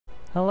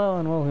Hello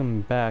and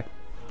welcome back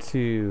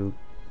to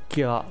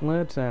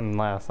Gauntlet, and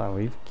last time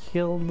we've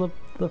killed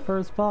the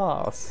first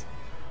boss.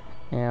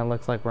 And it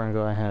looks like we're gonna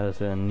go ahead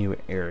to a new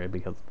area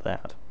because of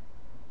that.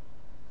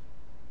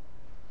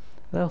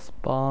 This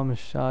bomb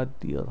shot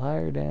deals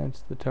higher damage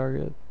to the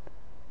target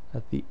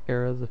at the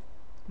arrows of...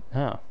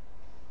 Huh.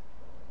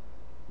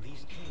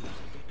 These caves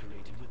are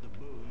decorated with the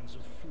bones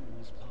of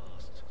fools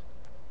past.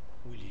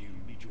 Will you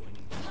be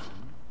joining them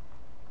soon?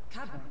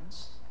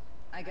 Caverns?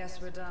 I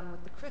guess we're done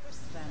with the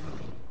crypts then.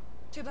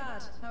 Too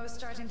bad. I was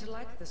starting to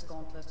like this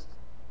gauntlet.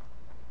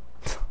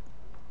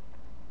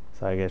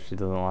 So I guess she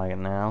doesn't like it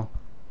now.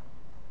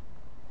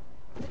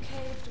 The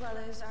cave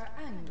dwellers are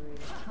angry,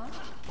 huh?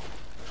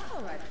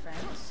 Alright,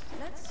 friends.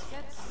 Let's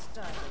get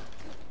started.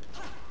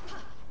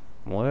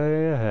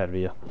 Way ahead of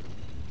you.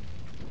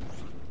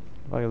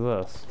 What is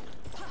this?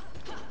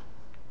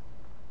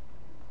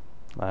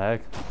 The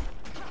heck?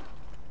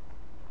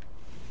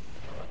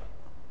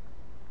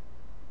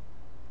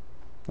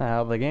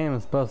 Now, the game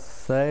is supposed to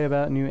say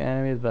about new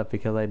enemies, but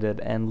because I did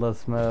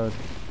endless mode,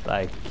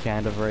 I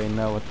kind of already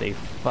know what they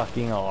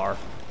fucking are.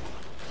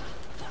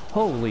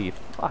 Holy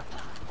fuck.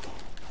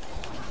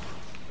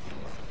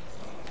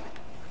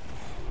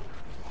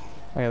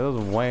 Okay,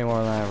 this is way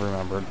more than I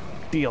remembered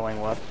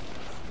dealing with.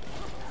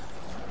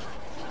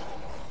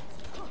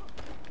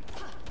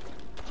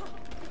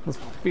 This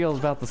feels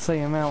about the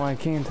same amount when I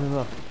came to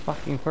the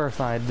fucking first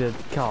time I did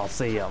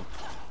Coliseum.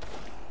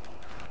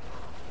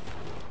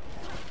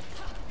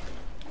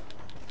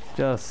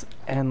 Just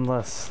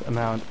endless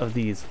amount of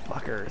these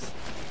fuckers.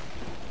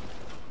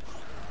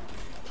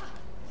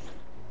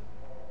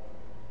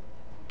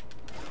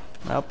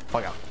 Oh,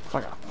 fuck off,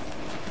 fuck off.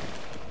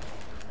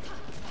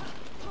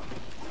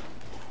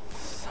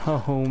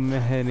 So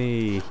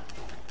many. I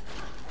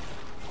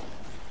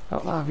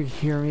don't know if you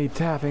hear me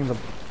tapping the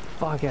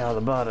fuck out of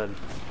the button.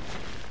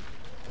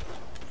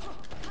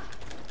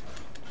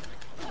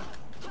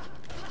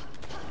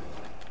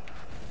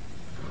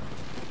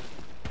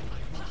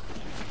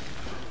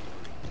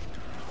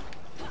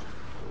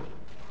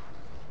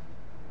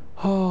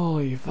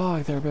 Holy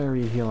fuck, there better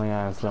be healing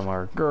items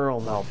somewhere.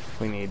 Girls, help.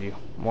 We need you.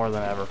 More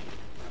than ever.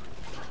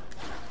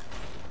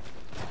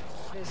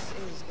 This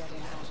is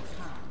getting out of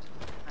hand.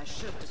 I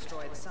should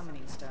destroy the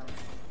summoning stone.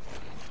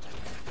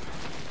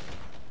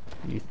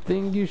 You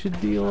think you should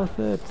deal with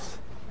it?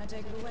 I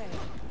take it away.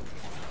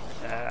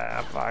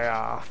 Ah, fuck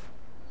off.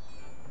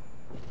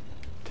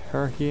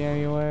 Turkey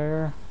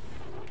anywhere?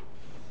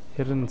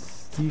 Hidden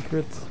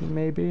secrets,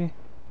 maybe?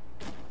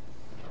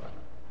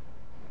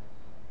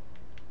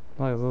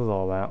 What is this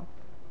all about?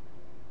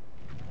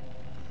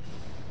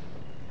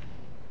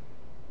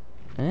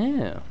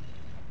 Oh.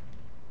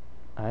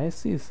 I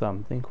see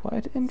something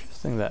quite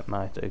interesting that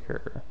might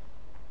occur.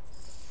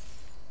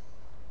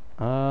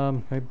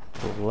 Maybe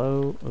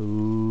below.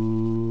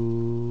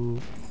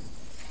 Ooh.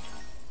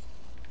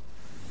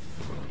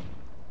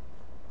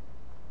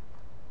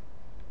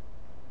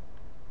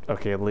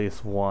 Okay, at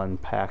least one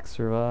pack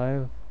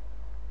survived.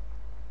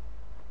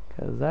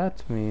 Cause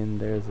that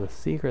means there's a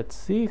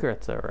secrets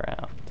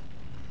around.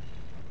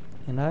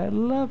 And I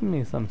love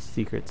me some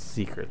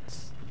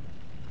secrets.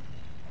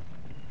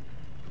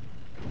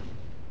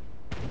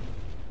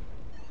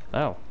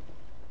 Oh.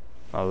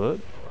 Oh,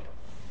 good.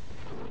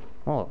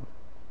 Hold on.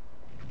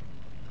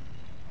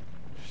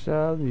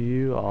 Shove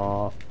you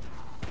off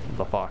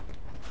the fuck.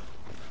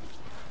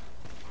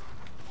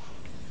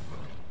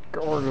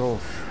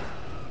 Gorgles.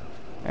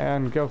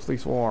 And ghostly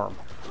swarm.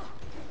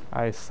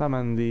 I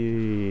summon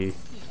the...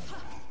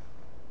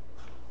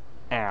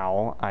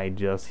 Ow, I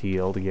just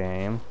healed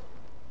game.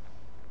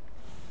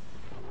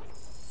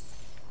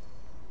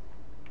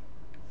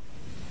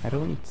 I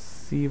don't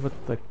see what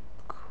the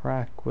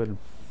crack would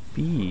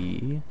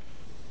be.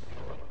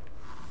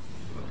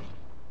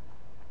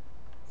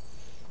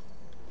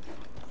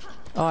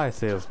 Oh, I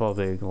see. It's supposed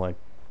to be like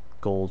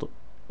gold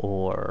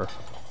ore.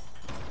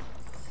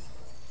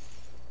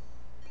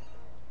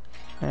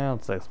 Yeah,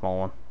 let's take a small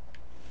one.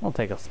 I'll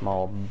take a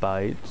small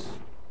bite.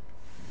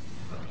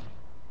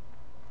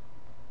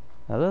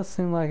 Now, this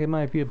seems like it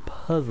might be a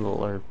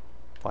puzzle or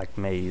like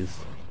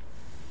maze.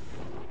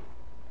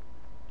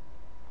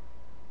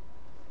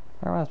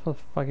 Where am I supposed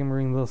to fucking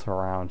bring this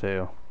around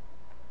to?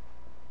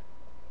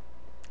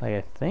 Like,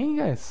 I think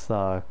I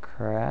saw a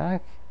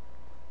crack.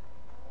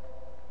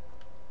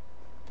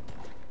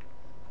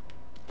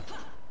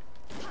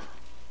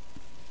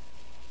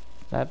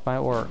 That might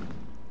work.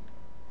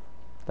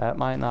 That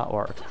might not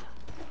work.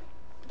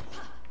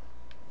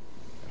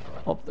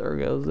 Oh, there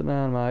goes the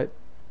dynamite.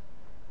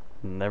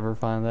 Never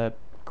find that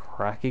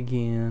crack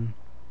again.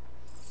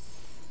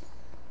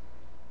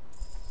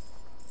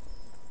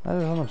 I don't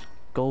know how much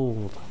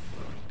gold.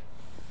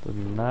 Does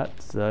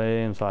not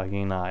seem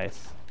fucking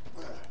nice.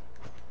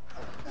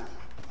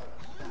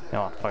 Come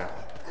on, fuck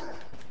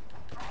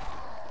it.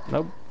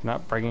 Nope,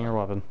 not breaking your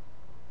weapon.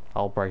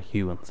 I'll break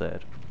you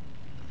instead.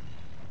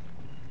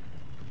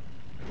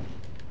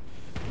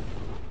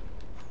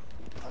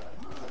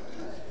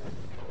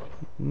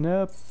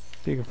 Nope,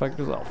 you can fuck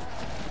yourself.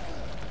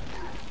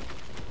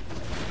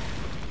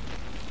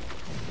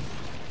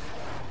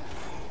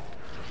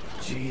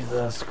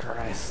 Jesus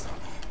Christ.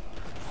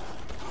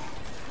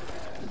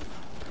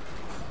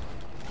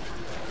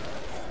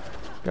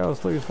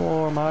 Ghostly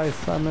form, I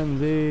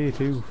summon thee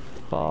to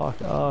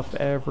fuck up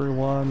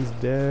everyone's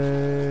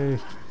day.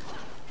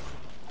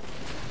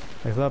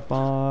 Except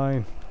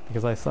mine,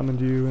 because I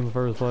summoned you in the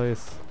first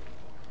place.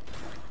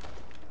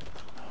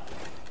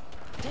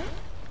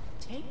 Death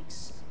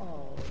takes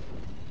all.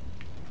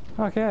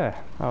 Okay,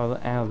 I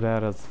wasn't as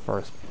bad as the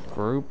first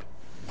group.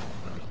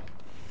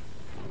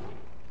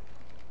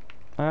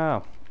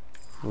 Oh,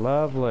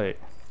 lovely.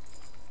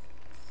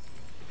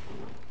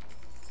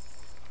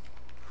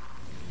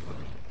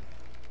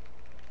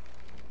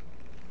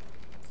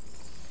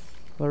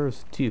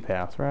 There's 2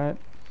 paths, right?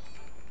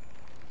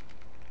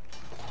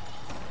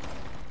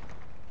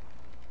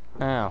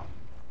 Oh.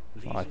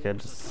 Well, I could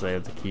just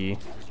save the key.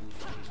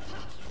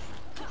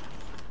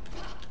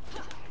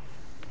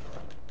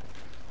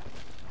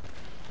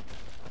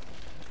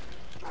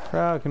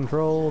 Crowd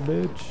control,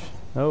 bitch.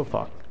 Oh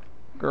fuck.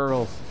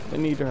 Girls, they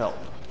need your help.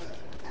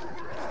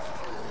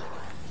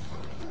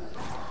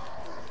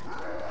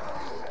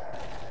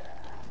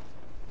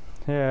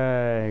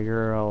 Hey,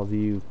 girls,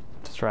 you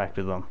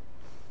distracted them.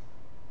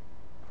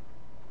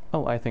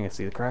 Oh, I think I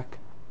see the crack.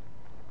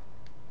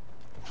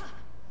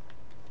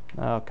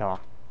 Oh, come on.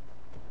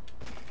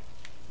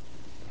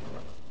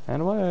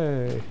 And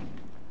away.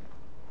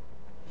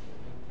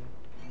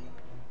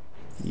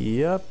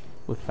 Yep,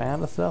 we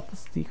found ourselves a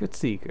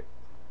secret.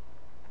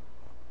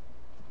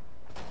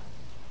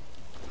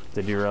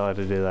 Did you really have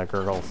to do that,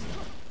 girls?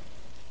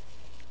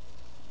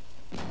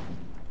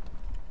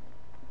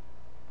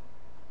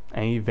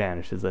 And he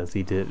vanishes as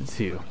he did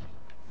too.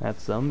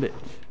 That's some bitch.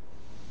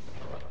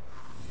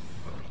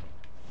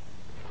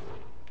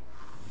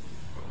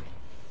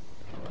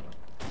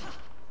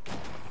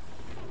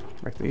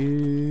 Break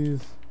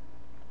these.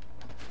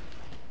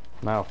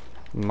 No,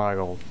 my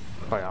gold.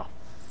 Fire.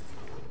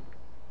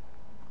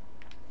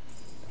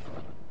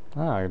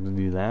 Ah, I can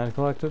do that.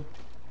 Collected.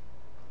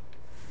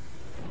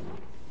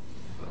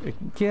 I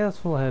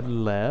guess we'll head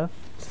left.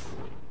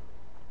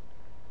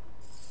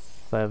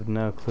 I have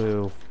no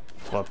clue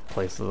what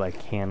places I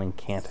can and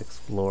can't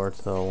explore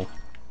till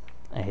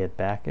I head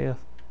back, I guess.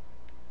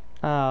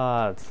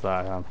 Ah, it's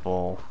like I'm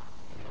full.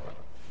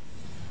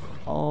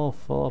 All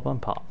full up on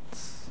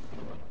pots.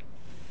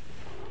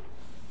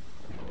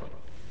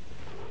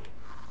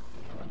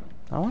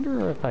 I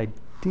wonder if I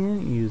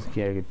didn't use the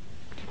key, I could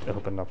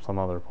open up some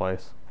other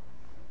place.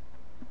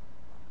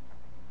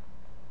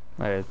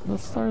 Alright,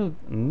 let's start.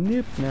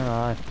 Nope, never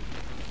mind.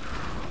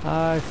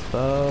 I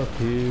spoke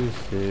too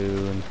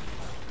soon.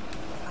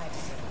 I've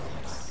seen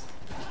this.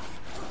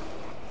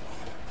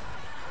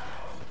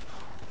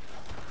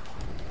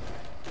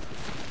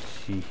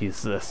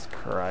 Jesus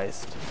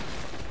Christ.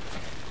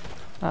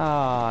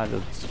 Ah, I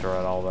just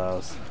destroyed all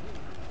those.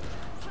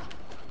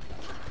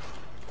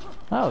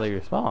 Oh, they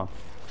respawn.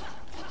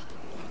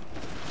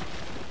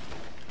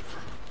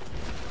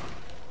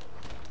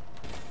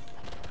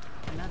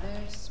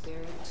 Another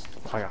spirit.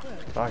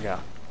 Back out.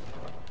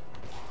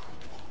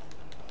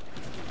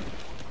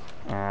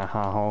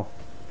 Ow.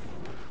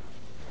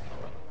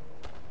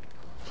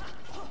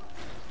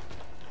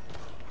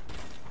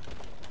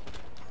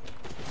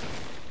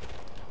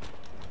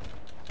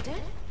 Death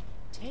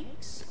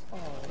takes all.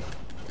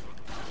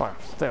 Fire,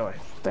 stay away,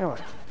 stay away.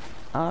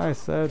 I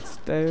said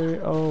stay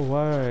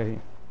away.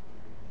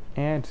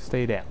 And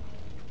stay down.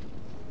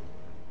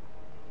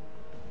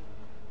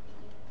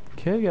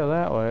 Could go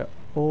that way,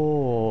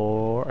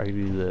 or I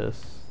do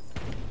this.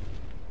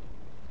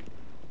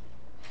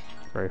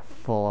 Very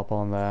full up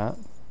on that.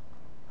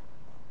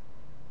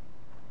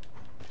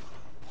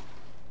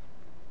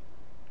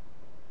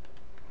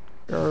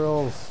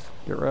 Girls,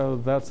 get rid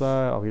of that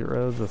side, I'll get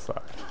rid of this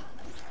side.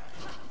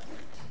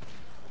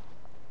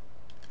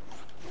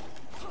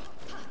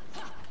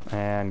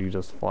 And you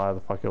just fly the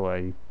fuck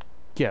away.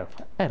 Yeah,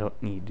 I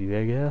don't need you,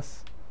 I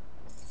guess.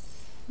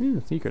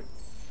 Ooh, secret.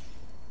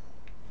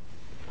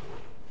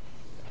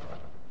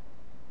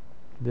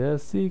 The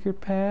secret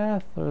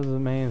path or the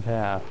main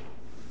path?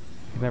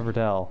 You can never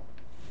tell.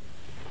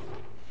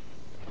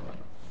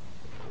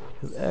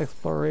 Because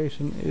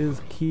exploration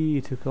is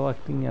key to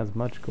collecting as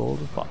much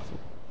gold as possible.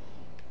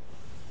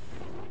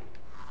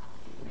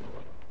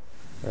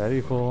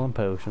 Ready, full on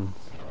potions.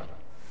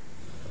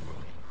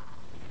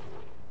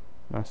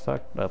 Am I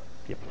stuck? Up.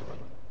 Yep.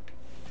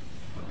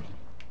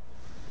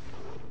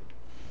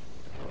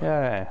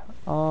 Okay,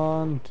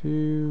 on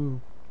to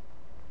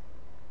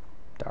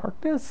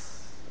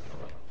darkness?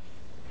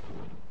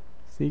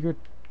 Secret?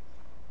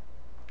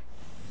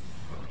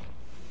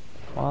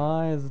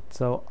 Why is it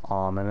so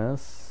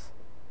ominous?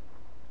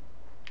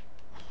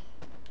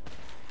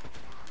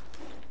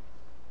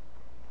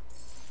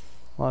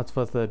 What's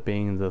with it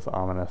being this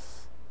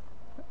ominous?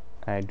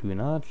 I do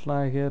not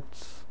like it.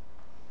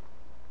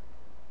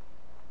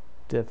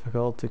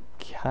 Difficult to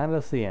kind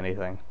of see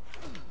anything.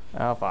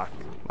 Oh fuck,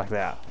 like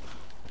that.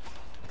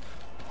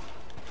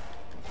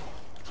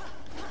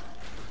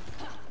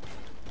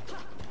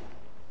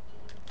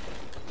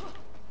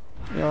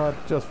 You know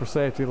But just for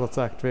safety, let's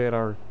activate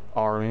our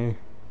army.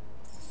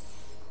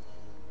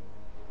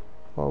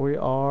 For we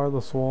are the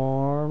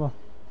swarm.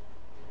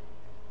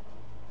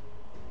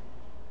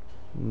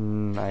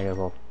 I guess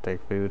I'll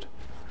take food.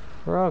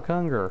 Provoke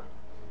hunger.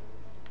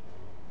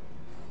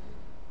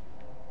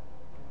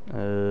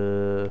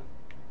 So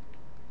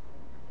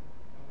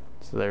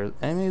there's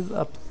enemies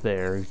up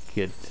there.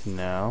 Good to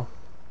know.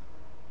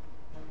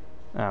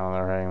 Oh,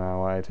 they're heading that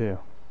way too.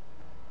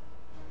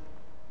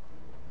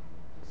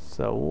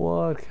 So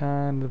what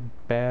kind of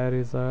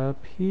baddies are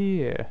up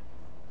here?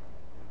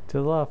 To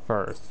the left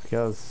first,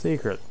 because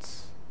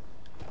secrets.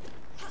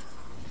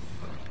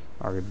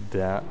 Or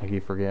that, I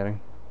keep forgetting.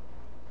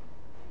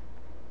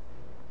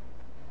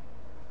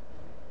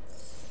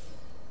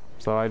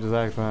 So I just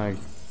accidentally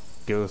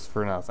ghost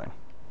for nothing.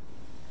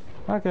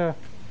 Okay,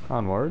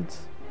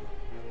 onwards.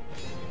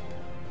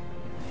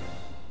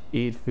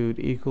 Eat food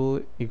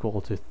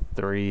equal to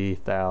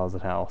 3,000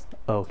 health.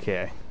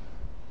 Okay.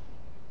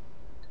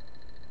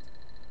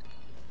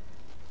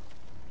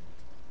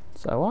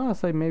 So I want to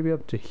say maybe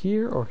up to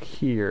here or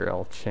here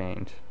I'll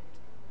change.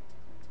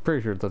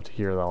 Pretty sure it's up to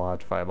here that I'll have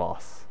to fight a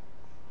boss.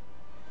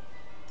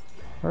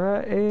 We're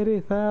at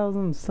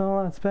 80,000,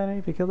 still not spending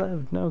because I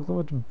have no clue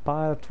what to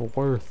buy it's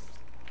worth.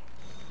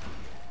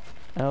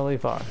 LE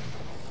fine.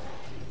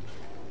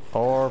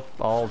 Or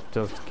I'll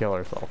just kill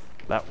herself.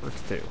 That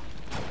works too.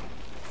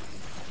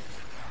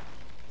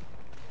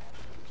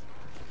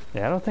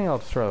 Yeah, I don't think I'll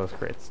destroy those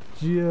crates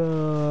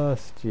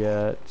just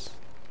yet.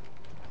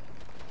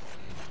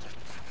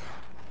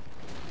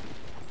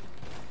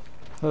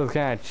 That was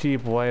kind of a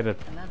cheap way to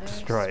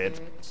destroy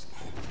it.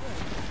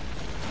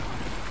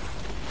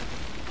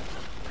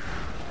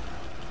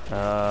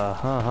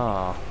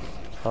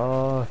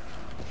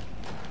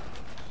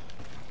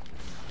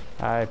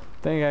 I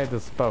think I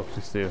just spoke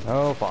too soon.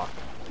 Oh fuck.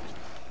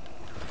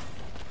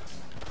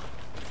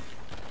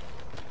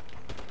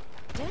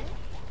 Death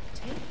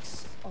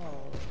takes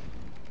all.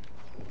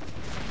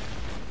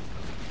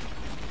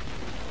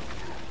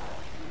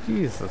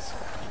 Jesus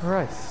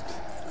Christ.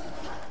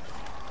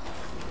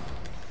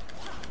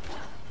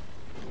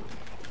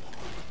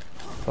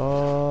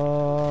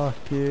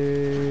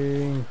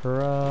 Fucking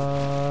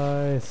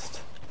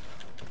Christ.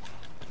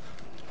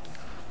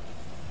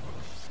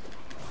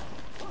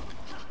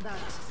 That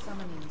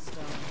summoning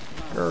stone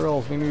must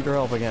Girls, we need your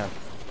help again.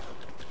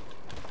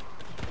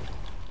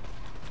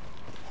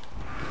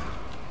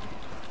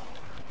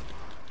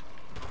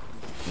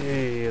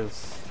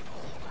 Jeez.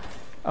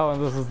 Oh,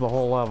 and this is the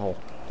whole level.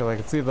 Because I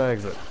can see the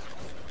exit.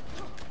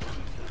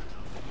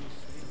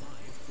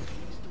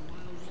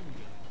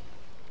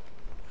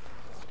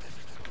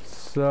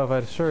 So if I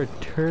destroy a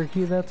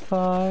turkey, that's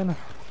fine.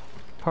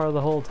 Part of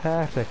the whole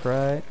tactic,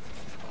 right?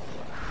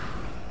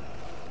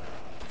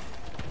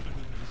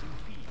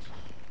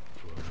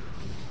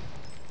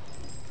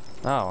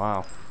 Oh,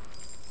 wow.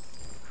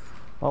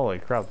 Holy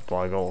crap, that's a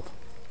lot of gold.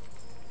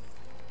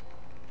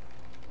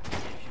 If you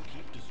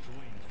keep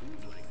destroying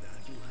food like that,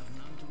 you'll have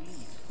none to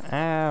eat.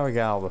 Ah, we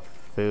got all the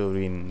food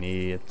we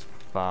need. It's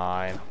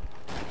fine.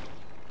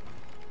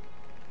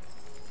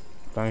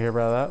 Don't hear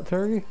about that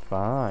turkey?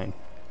 Fine.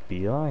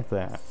 Be like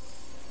that.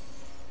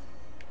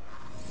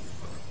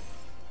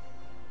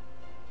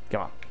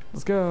 Come on.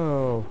 Let's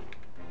go.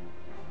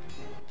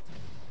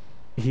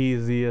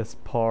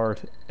 Easiest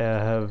part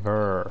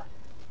ever.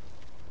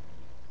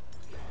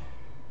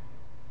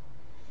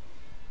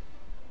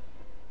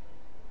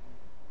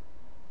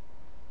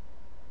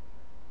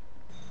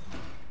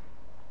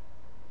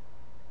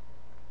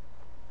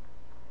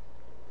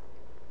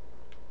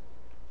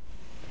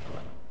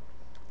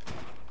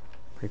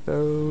 Break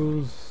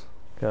those,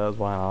 because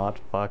why not?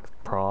 Fuck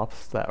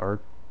props that are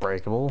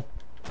breakable.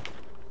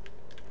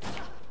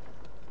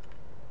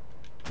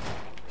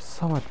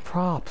 So much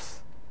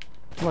props.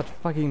 So much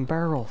fucking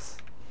barrels.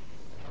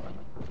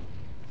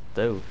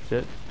 Oh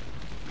shit.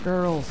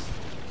 Girls,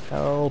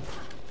 help.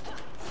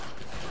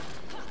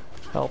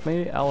 Help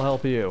me, I'll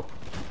help you.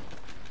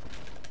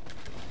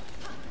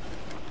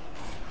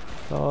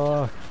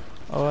 Fuck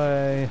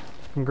away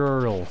from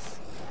girls.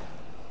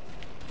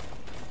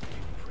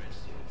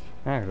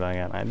 Actually, I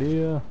got an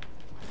idea.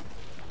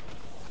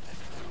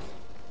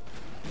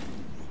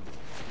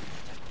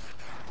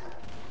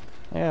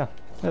 Yeah,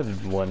 that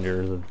did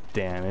wonders of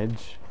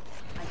damage.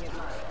 I get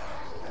mine.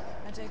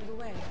 I take it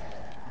away.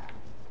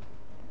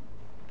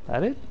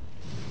 That it?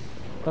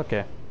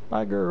 Okay.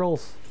 Bye,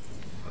 girls.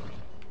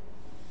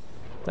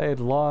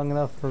 Stayed long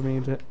enough for me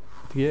to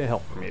get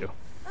help from you.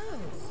 Oh,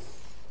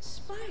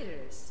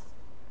 spiders.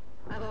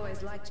 I've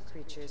always liked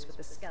creatures with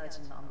a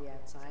skeleton on the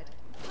outside.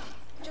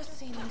 Just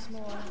seems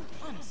more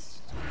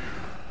honest.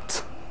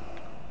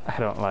 I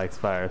don't like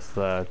spiders,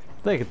 so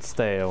they could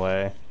stay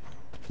away.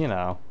 You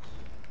know,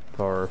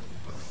 for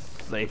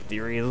safety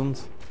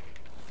reasons.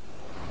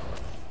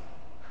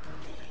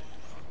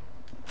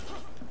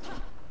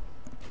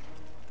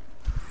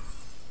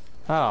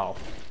 Oh.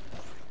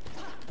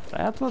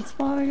 That's what's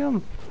spawning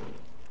them?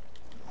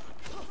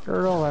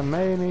 Girl, I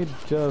may need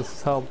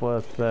just help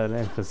with that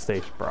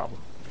infestation problem.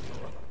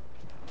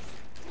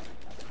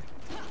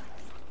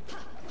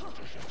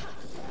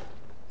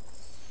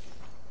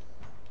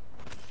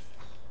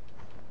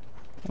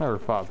 Never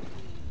fought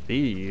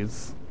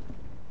these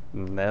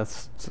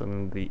nests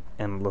in the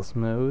endless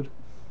mode.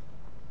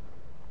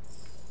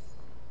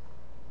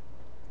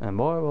 And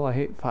boy, will I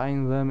hate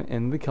fighting them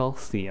in the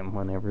Coliseum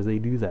whenever they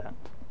do that.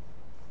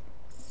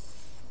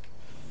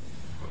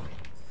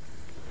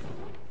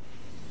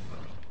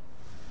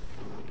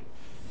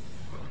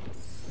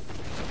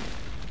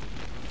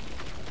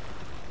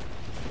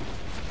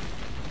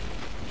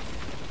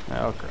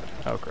 Oh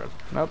crud, oh crud.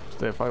 Nope,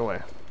 stay far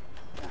away.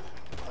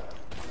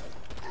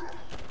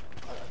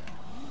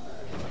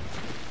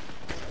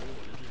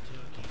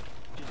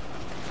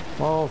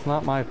 Well, it's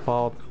not my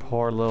fault.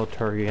 Poor little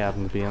turkey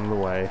happened to be in the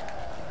way.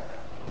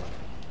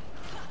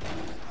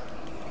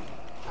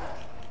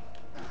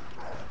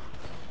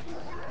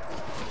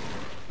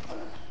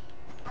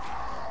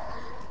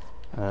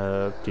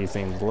 He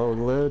seems low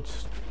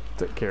glitch.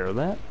 Took care of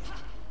that.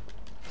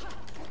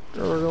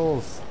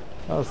 Gurgles.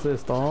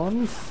 Assist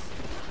ons.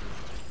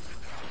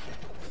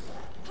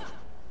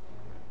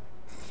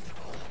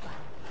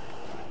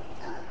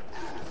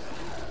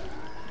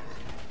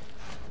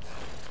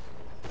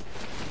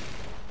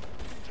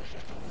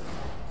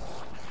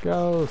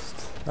 Ghost.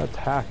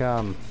 Attack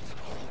him.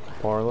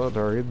 Poor little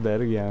turkey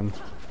dead again.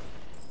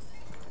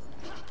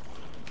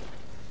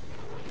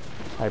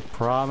 I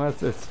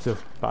promise it's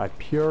just by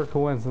pure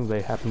coincidence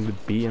they happen to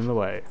be in the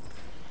way.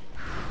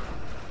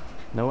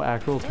 No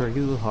actual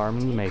turkeys with harm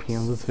in the making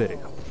of this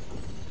video.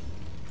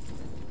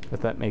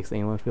 If that makes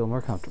anyone feel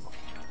more comfortable.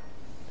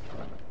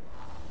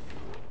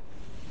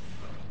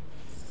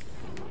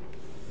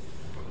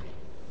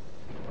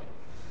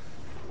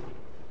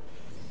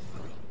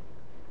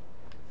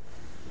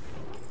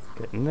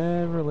 Okay,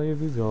 never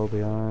leave these gold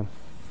behind.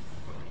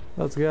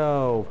 Let's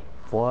go.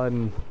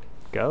 One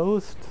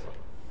ghost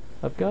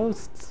of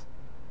ghosts.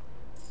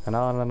 And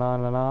on and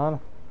on and on.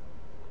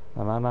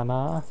 And on and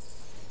on.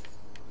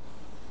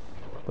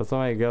 But so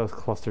many ghosts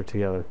clustered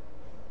together.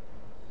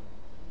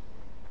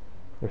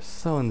 They're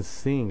so in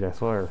sync, I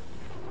swear.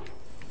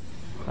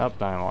 Up,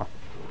 nine more.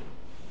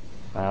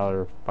 Now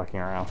they're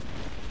fucking around.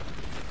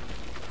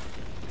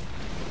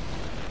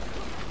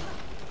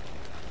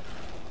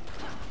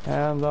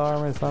 And the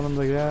army summons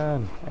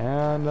again.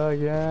 And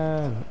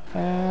again.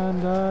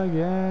 And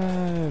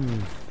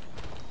again.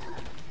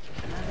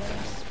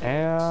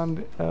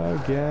 And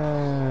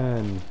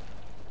again.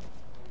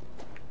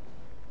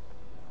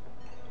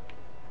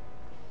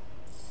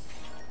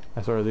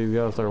 I swear these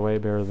ghosts are way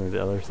better than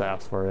the other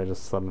saps where they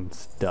just summon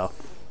stuff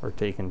or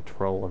take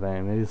control of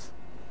enemies.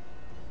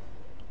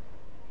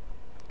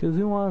 Cause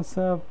who wants to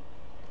have,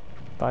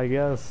 I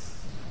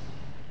guess,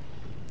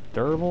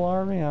 durable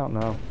army? I don't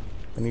know.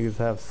 And you just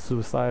have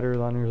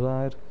suiciders on your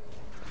side.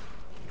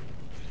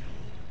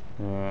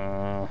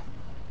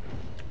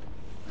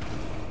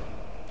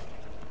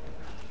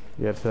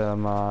 Get to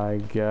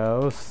my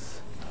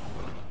ghosts.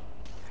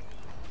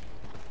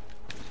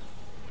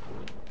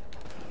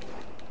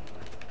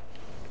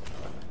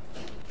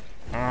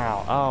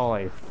 Ow,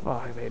 holy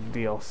fuck, they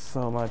deal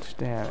so much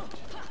damage.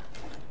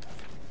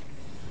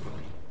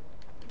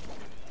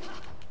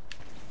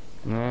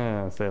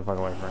 Stay the fuck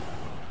away from her.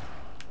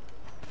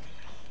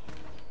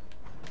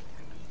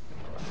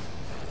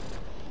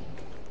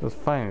 Those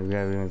fighting these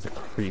guys are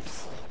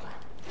creeps.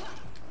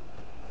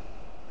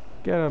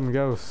 Get them,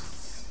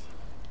 ghosts.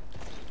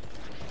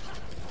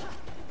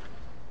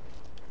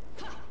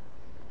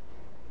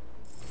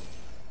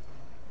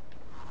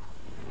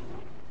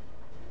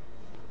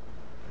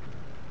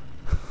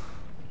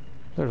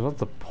 There's what's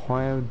the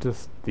point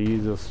of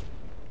just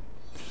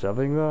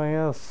shoving them, I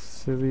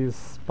guess, to these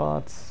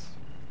spots?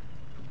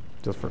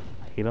 Just for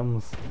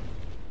items?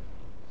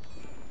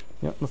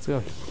 Yep, let's go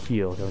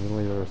heal. I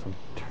believe there are some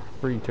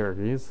free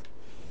turkeys.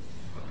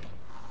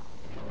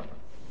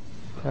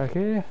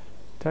 Turkey?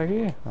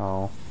 Turkey?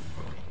 Oh.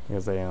 I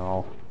guess they ain't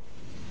all.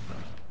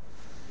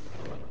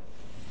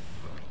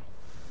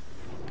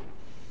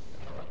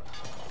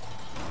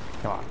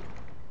 Come on.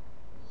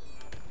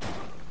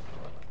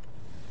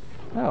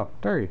 Oh,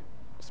 turkey.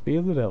 Speak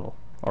of the devil.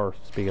 Or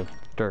speak of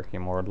turkey,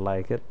 more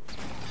like it.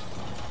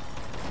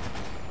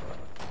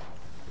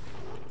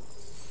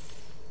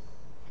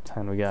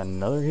 And we got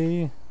another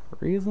key.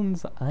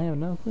 Reasons? I have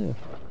no clue.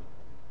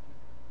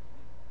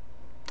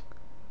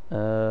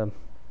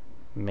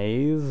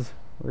 Maze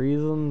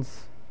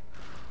reasons?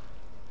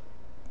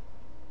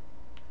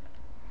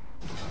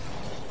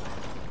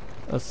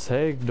 Let's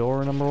take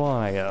door number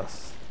 1, I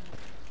guess.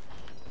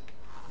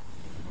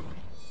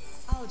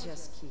 I'll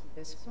just keep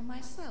this for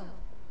myself.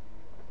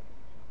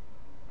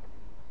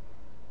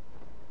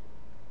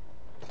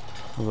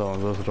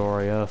 So this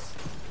door, I guess.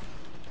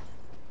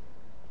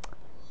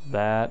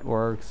 That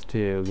works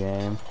too,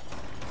 game.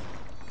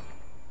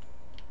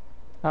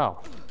 Oh.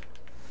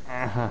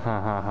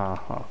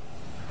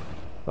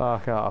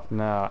 Fuck off.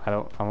 No,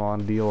 I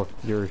want to deal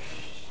with your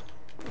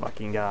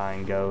fucking guy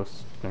and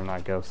ghosts. They're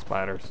not ghost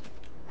spiders.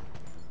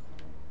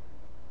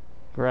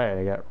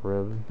 Great, I got rid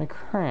of my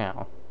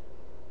crown.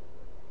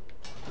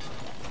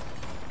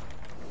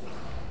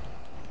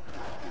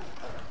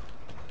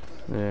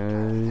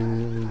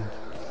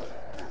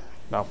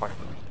 No, fuck.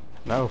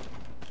 No.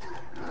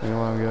 You know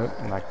what I'm good?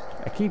 I'm like,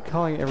 I keep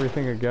calling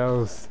everything a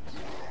ghost.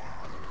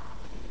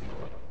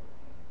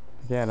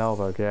 I can't help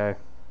it, okay?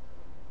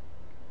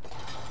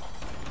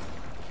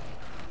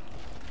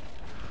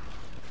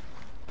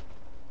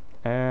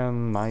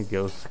 And my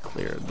ghost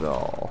cleared it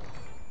all.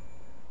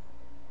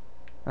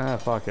 Ah,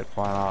 fuck it,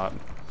 why not?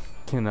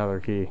 Get another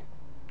key.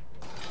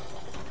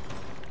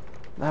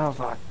 No,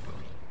 fuck.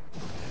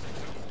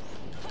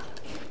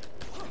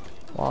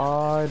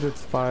 Why did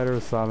spider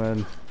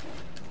summon?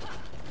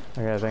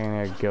 Okay, I think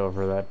I'm gonna go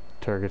for that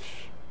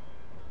Turkish.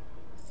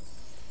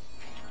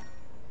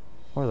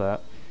 Or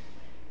that.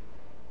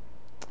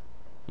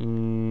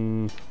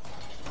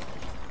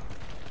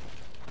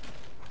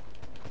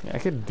 Yeah, I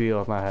could deal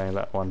with not having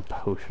that one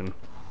potion.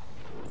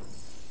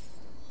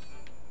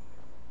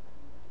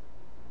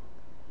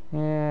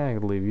 Yeah, I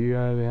could leave you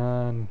guys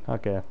behind.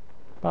 Okay.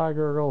 Bye,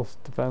 Gurgles.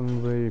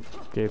 Defend the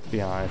gates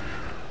behind.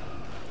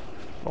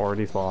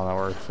 Already spawned, that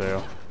works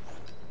too.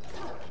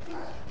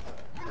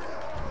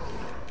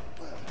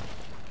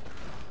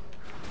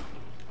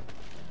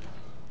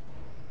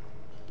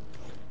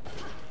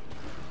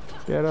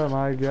 Get him,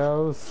 my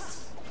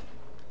ghosts.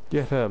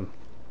 Get him.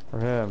 Or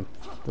him.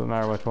 Doesn't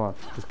matter which one.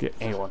 Just get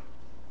anyone.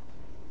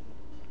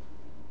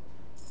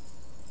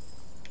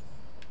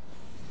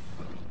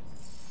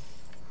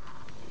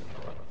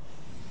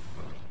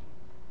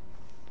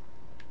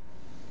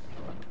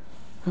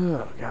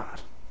 Oh,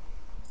 God.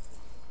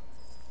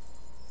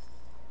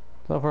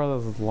 So far,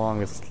 this is the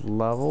longest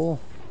level.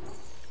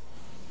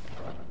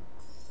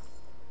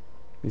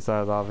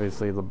 Besides,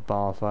 obviously, the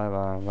boss fight.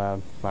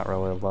 That's not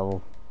really a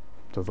level.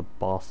 Just a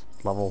boss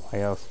level, I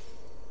guess.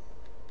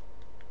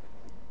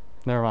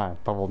 Never mind.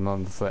 Level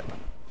none the same.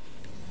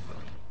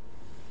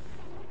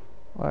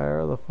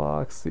 Where the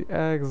fuck's the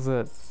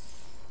exit?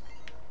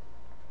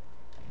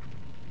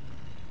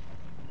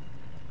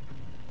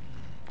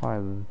 Why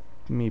is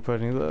me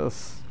pushing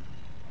this?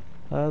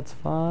 Let's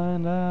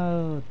find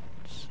out.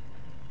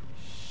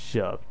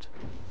 Shoved.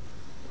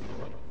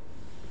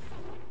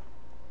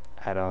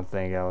 I don't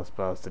think I was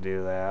supposed to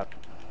do that.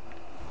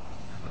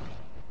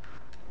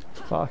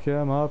 Fuck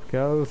him up,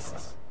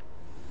 ghosts.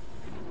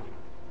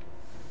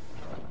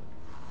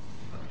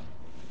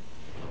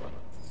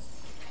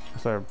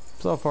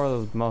 So far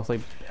this has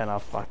mostly been a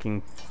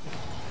fucking...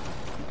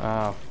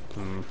 Oh,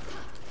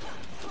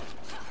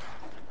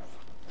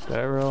 Did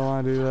I really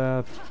want to do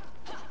that?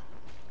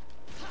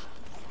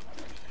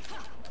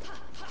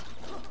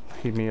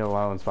 Leave me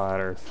alone,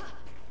 spiders.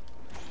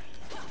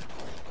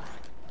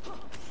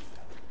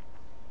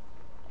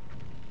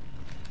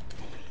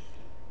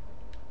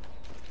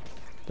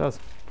 Just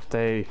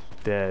stay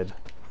dead,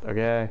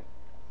 okay?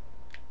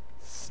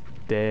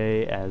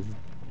 Stay as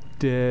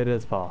dead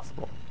as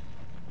possible.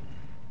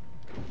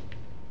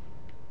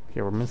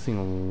 Okay, we're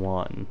missing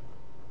one.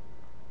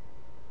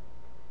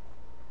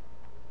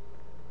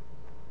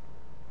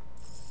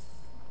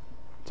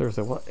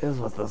 Seriously, what is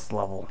with this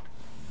level?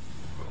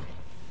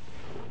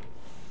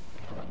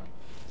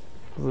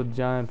 This is a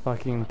giant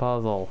fucking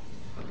puzzle.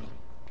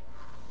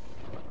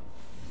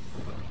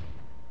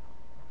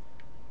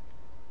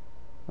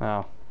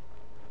 Oh.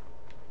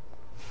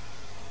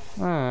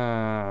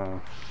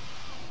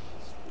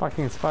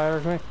 Fucking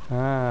spiders me?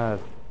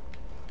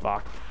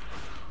 Fuck.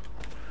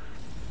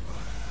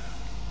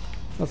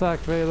 Let's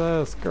activate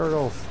this,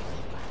 gurgles.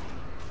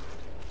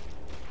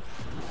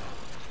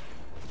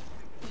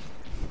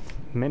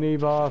 Mini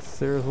boss,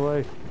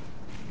 seriously?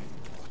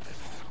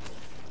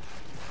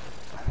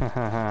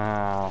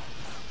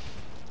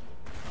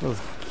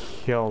 Let's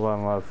kill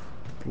them with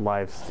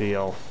life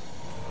steal.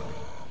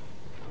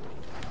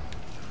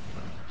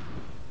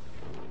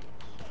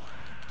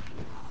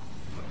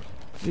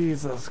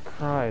 Jesus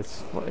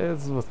Christ, what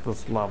is with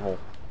this level?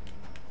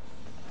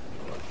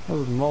 This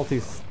is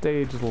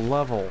multi-stage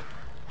level.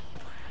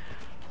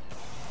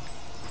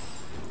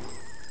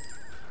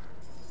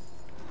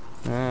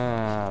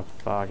 Ah,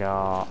 fuck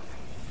off.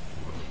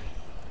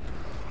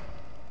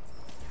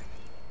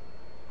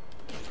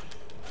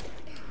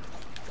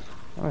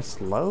 Am I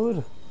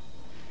slowed?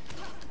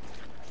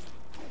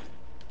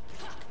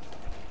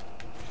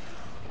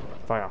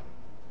 Fuck off.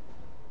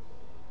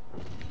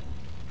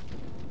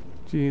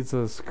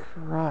 Jesus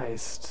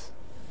Christ.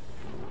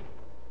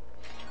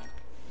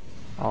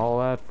 All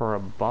that for a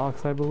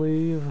box, I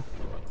believe?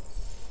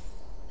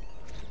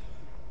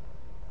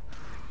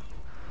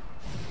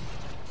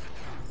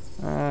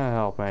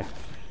 Help me.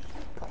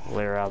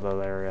 Clear out that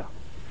area.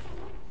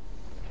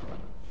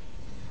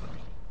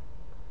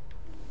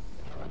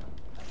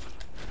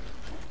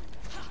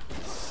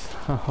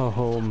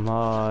 So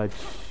much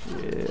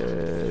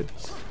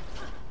shit.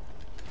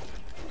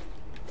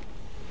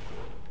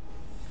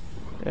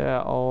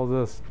 Yeah, all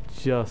this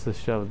just to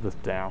shove this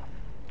down.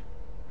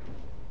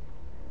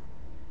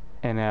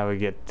 And now we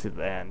get to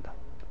the end.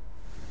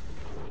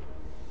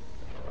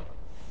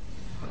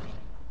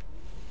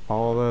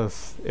 All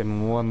this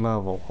in one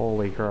level,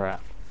 holy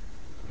crap.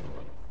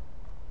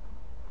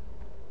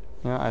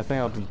 Yeah, I think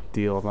I'll just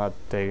deal with not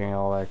taking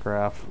all that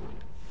crap.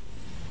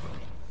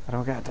 I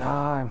don't got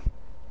time.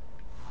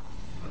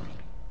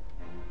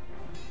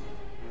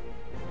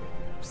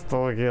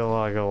 Still get a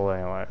lot of gold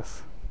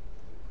anyways.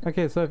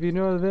 Okay, so if you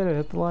enjoyed the video,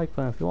 hit the like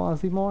button. If you want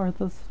to see more, hit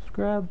the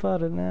subscribe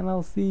button. And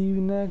I'll see you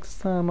next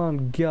time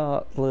on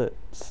Gauntlet.